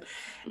attention,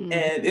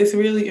 and it's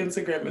really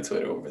Instagram and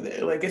Twitter over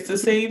there. Like, it's the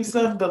same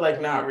stuff, but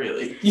like not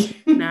really.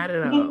 Not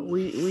at all.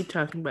 We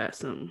talking about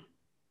some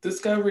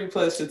Discovery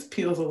Plus just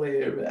peels away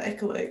their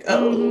back. Like,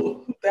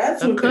 oh,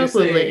 that's a what they're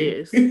couple saying.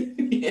 layers.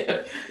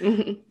 Yeah.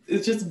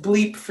 It's just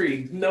bleep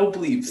free. No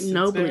bleeps.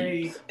 No It's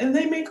bleeps. and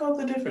they make all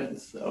the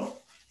difference. So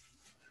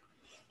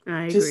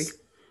I agree.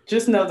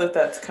 just know that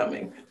that's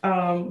coming.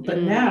 But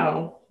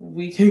now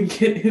we can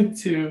get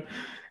into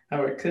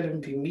our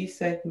Couldn't Be Me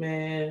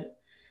segment.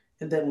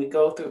 And then we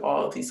go through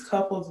all of these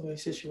couples and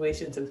these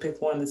situations and pick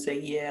one and say,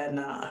 yeah,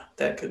 nah,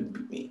 that couldn't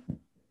be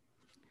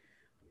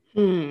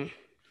me.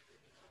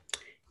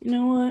 You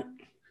know what?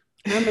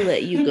 I'm going to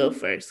let you go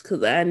first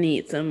because I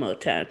need some more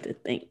time to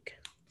think.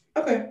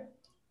 Okay.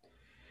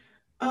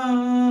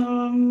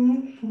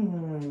 Dun,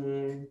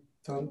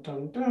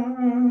 dun,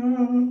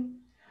 dun.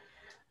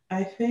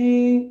 I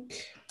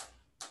think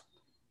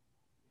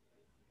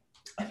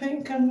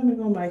I'm gonna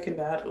go Mike and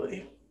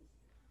Natalie.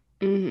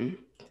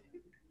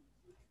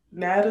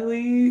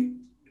 Natalie,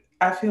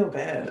 I feel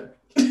bad.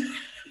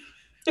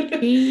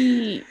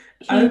 He's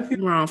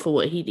wrong for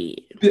what he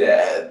did.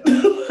 Bad.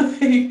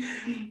 Like,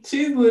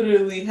 she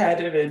literally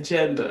had an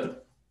agenda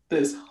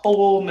this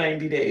whole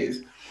 90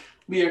 days.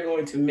 We are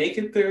going to make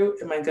it through.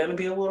 Am I going to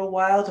be a little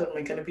wild? Am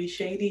I going to be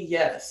shady?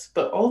 Yes.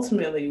 But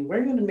ultimately,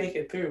 we're going to make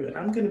it through. And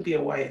I'm going to be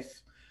a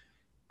wife.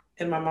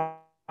 And my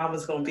mom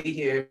is going to be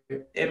here.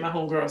 And my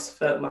homegirl,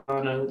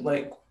 Svetlana,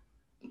 like,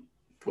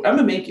 I'm going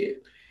to make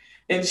it.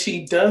 And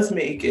she does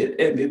make it.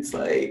 And it's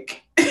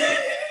like,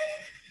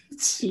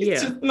 she's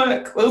just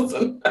not close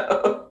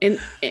enough. And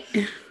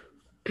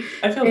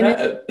I feel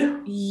bad.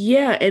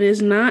 Yeah. And it's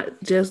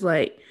not just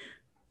like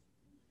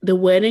the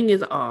wedding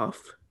is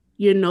off.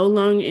 You're no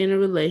longer in a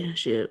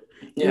relationship.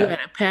 Yeah. You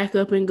got to pack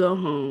up and go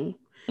home.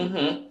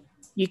 Mm-hmm.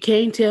 You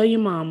can't tell your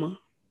mama.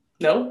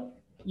 No.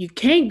 You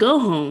can't go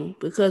home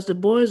because the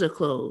boys are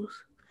closed.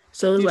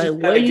 So it's like,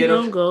 where you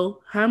going to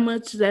go? How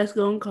much that's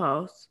going to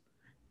cost?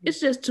 It's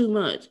just too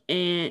much.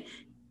 And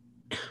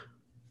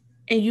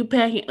you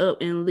packing up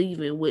and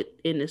leaving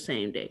in the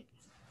same day.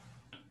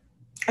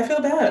 I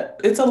feel bad.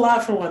 It's a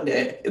lot for one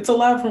day. It's a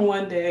lot for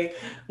one day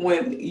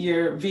when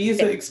your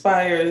visa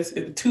expires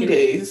in 2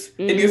 days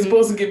and you're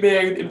supposed to get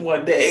married in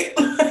 1 day.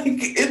 Like,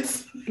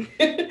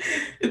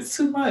 it's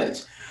too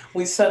much.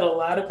 We said a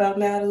lot about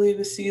Natalie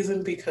this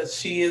season because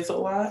she is a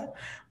lot.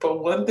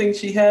 But one thing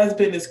she has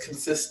been is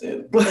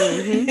consistent.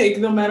 Like,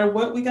 no matter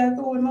what we got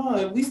going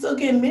on, we still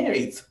getting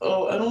married.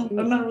 So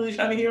I'm not really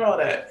trying to hear all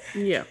that.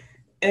 Yeah.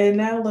 And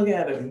now look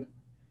at him.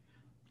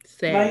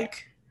 Sad.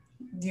 Like,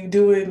 you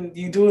doing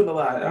a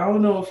lot. I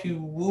don't know if you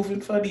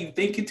moving funny, you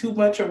thinking too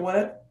much or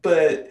what,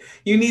 but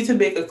you need to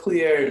make a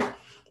clear.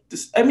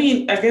 I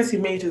mean, I guess he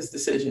made his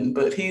decision,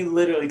 but he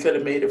literally could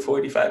have made it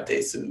 45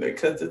 days sooner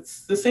because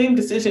it's the same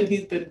decision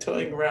he's been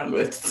toying around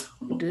with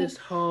this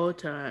whole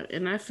time,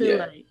 and I feel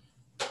like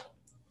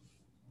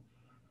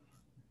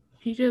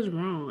he's just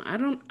wrong.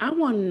 I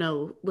want to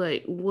know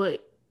like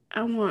what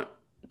I want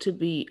to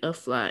be a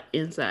fly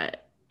inside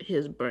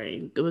his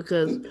brain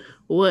because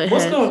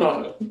what's going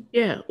on?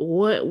 Yeah,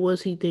 what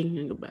was he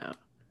thinking about?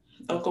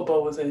 Uncle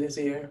Bo was in his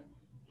ear.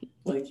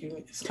 Like,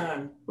 it's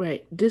time.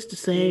 Right. This the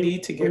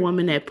same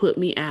woman that put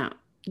me out.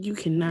 You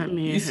cannot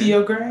marry her. You see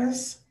your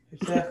grass?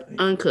 Exactly.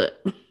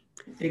 Uncut.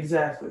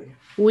 Exactly.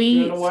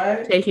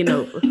 Weeds taking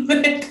over.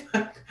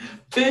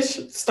 Fish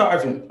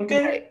starving.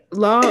 Okay. Right.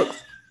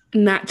 Logs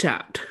not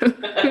chopped.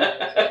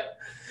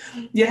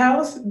 Your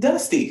house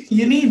dusty.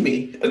 You need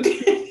me.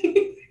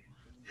 Okay.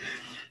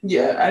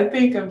 Yeah, I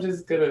think I'm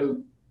just gonna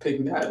pick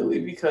Natalie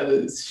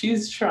because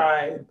she's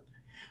tried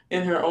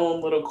in her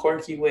own little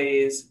quirky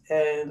ways,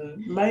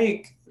 and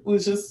Mike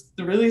was just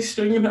really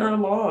stringing her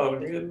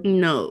along.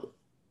 No,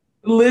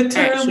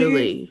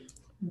 literally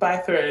by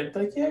thread.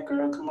 Like, yeah,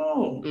 girl, come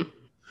on.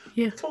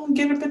 Yeah, come on,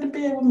 get up in the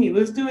bed with me.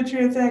 Let's do a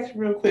transaction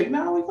real quick.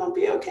 No, we're gonna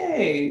be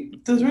okay.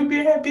 Does root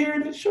beer have beer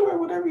in it? Sure,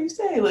 whatever you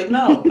say. Like,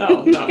 no,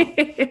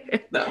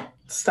 no,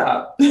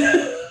 stop.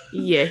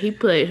 Yeah, he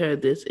played her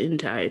this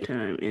entire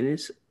time, and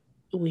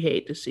we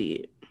hate to see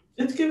it.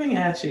 It's giving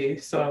ashy,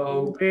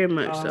 so very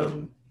much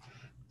so.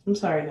 I'm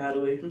sorry,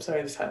 Natalie. I'm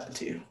sorry this happened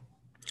to you.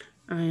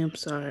 I am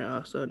sorry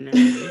also,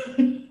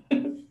 Natalie.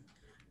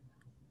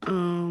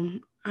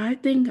 I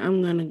think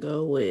I'm gonna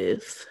go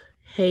with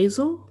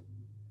Hazel.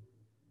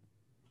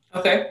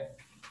 Okay.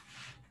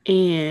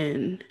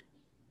 And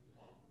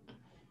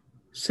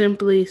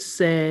simply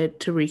said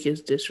Tariq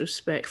is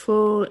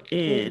disrespectful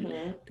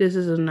and this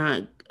is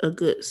not a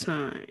good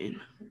sign.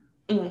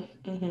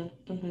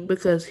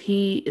 Because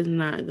he is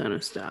not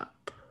gonna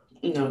stop.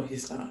 No,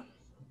 he's not.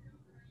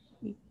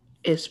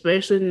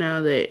 Especially now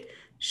that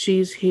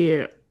she's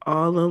here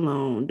all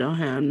alone, don't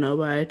have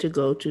nobody to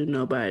go to,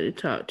 nobody to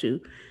talk to.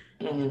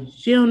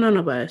 She don't know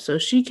nobody, so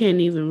she can't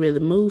even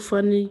really move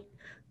funny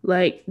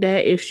like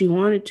that if she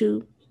wanted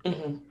to.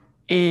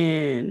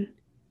 And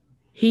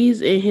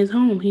he's in his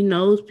home. He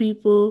knows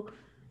people.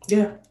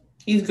 Yeah,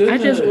 he's good. I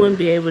just wouldn't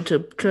be able to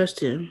trust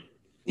him.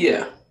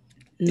 Yeah.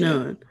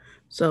 None. Yeah.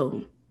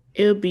 So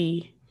it'll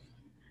be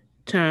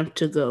time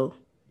to go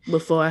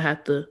before I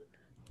have to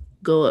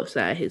go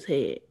upside his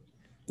head.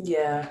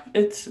 Yeah,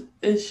 it's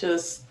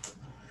just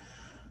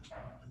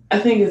I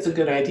think it's a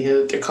good idea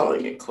that they're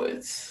calling it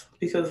quits.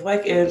 Because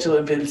like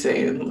Angela been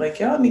saying, like,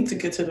 y'all need to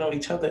get to know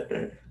each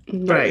other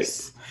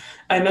first.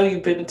 I know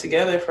you've been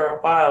together for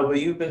a while, but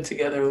you've been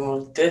together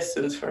long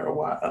distance for a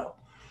while.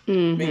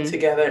 Being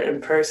together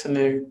in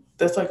person,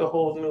 that's like a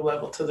whole new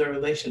level to the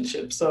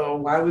relationship. So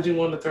why would you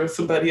want to throw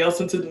somebody else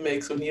into the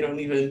mix when you don't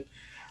even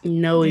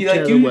know each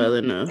other well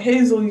enough?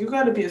 Hazel, you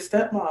got to be a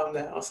stepmom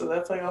now, so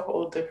that's like a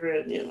whole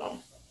different,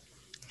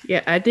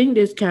 Yeah, I think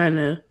this kind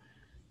of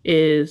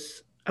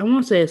is, I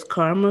won't say it's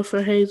karma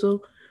for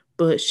Hazel,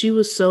 but she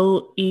was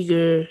so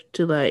eager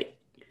to like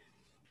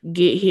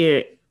get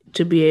here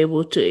to be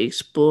able to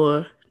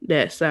explore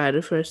that side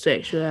of her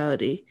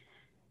sexuality.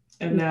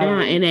 And now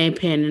it ain't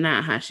panning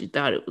out how she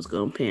thought it was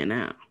going to pan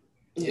out.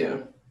 Yeah.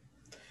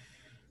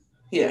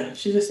 Yeah,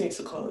 she just needs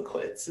to call it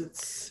quits.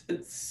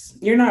 It's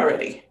you're not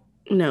ready.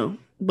 No,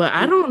 but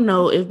I don't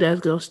know if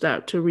that's going to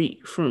stop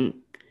Tariq from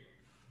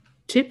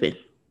tipping.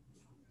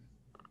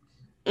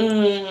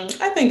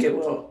 I think it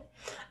will.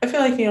 I feel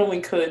like he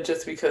only could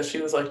just because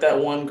she was like that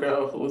one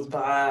girl who was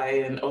bi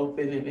and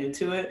open and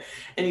into it,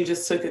 and he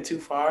just took it too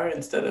far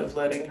instead of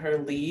letting her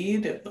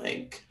lead and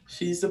like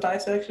she's the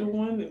bisexual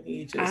one, and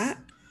he just I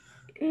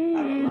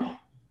don't know.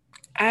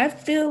 I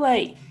feel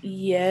like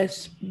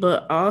yes,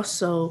 but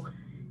also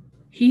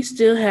he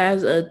still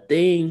has a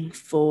thing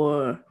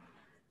for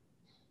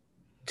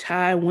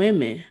Thai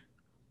women,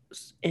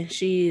 and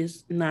she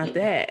is not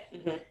that.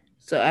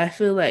 So I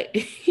feel like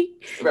he's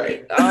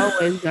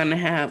always gonna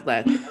have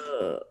like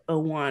a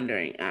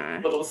wandering eye,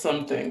 a little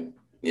something,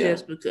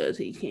 just because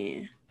he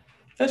can.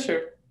 That's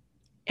true.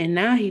 And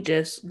now he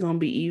just gonna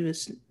be even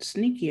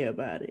sneakier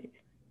about it.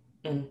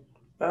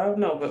 I don't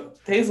know, but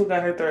Hazel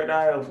got her third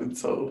eye open,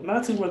 so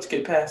not too much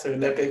get past her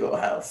in that big old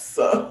house.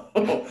 So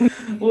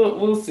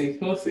we'll see.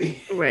 We'll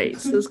see. Right.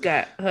 Sis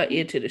got her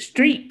ear to the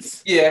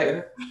streets.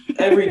 Yeah.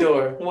 Every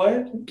door.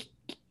 What?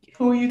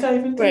 Who are you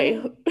typing to?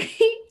 Right.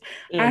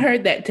 I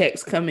heard that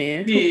text come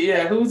in.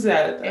 Yeah. Who's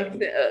that?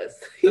 Us.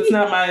 It's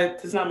not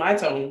my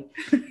tone.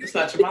 It's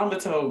not your mama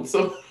tone.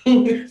 So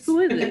who is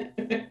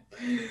it?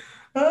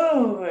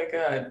 Oh my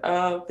God.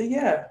 But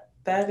yeah.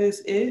 That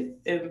is it,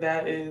 and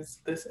that is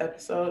this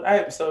episode. I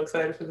am so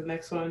excited for the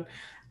next one.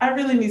 I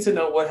really need to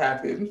know what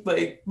happened.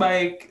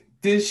 Like,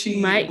 did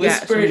she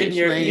whisper in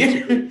your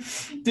ear?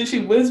 Did she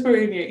whisper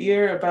in your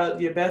ear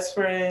about your best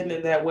friend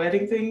and that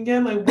wedding thing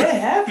again? Like, what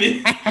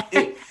happened?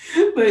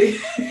 Like,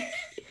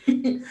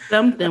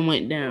 something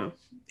went down.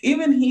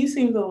 Even he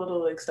seemed a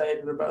little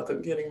excited about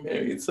them getting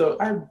married. So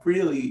I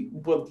really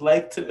would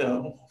like to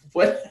know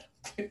what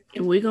happened.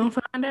 And we're gonna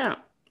find out.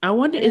 I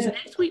wonder, is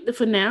next week the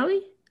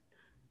finale?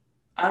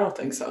 I don't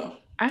think so.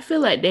 I feel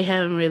like they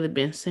haven't really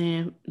been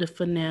saying the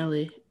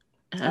finale,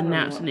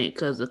 announcing it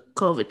because the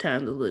COVID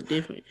times are a little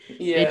different.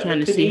 Yeah, they're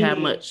trying to see how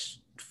much,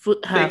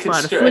 how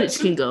far the footage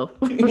can go.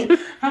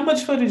 How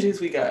much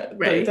footages we got?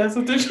 Right. Like, that's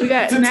what they're We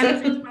got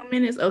 96 more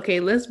minutes. Okay,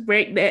 let's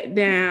break that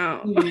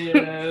down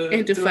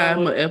into 5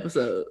 more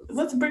episodes.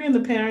 Let's bring in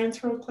the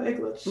parents real quick.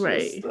 Let's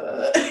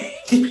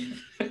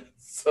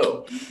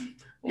So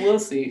we'll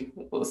see.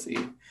 We'll see.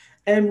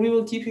 And we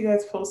will keep you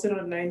guys posted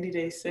on 90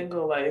 Day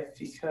Single Life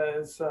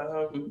because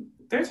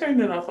they're turning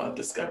it off on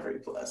Discovery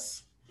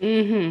Plus.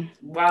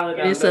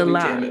 It's a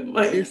lot.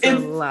 It's a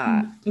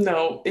lot.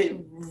 No, it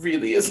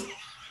really is.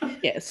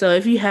 Yeah, so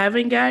if you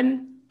haven't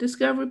gotten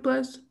Discovery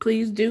Plus,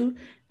 please do.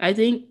 I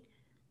think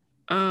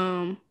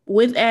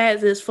with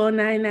ads it's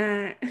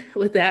 $4.99.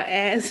 Without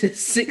ads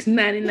it's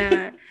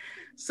 $6.99.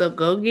 So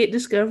go get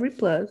Discovery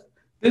Plus.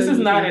 This is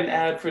not an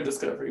ad for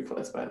Discovery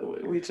Plus, by the way.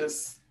 We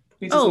just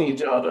need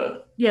y'all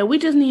to... Yeah, we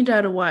just need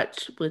y'all to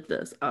watch with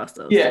us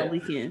also. Yeah. So we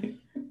can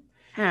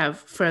have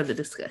further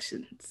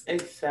discussions.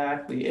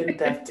 Exactly.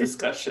 In-depth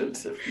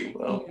discussions, if you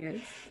will.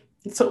 Yes.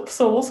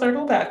 So we'll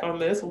circle back on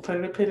this. We'll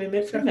put a pin in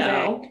it for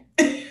now.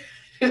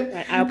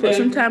 I'll put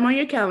some time on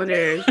your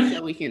calendars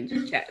so we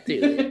can chat through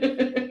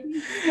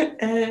it.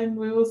 And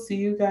we will see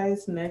you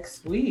guys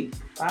next week.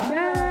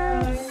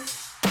 Bye.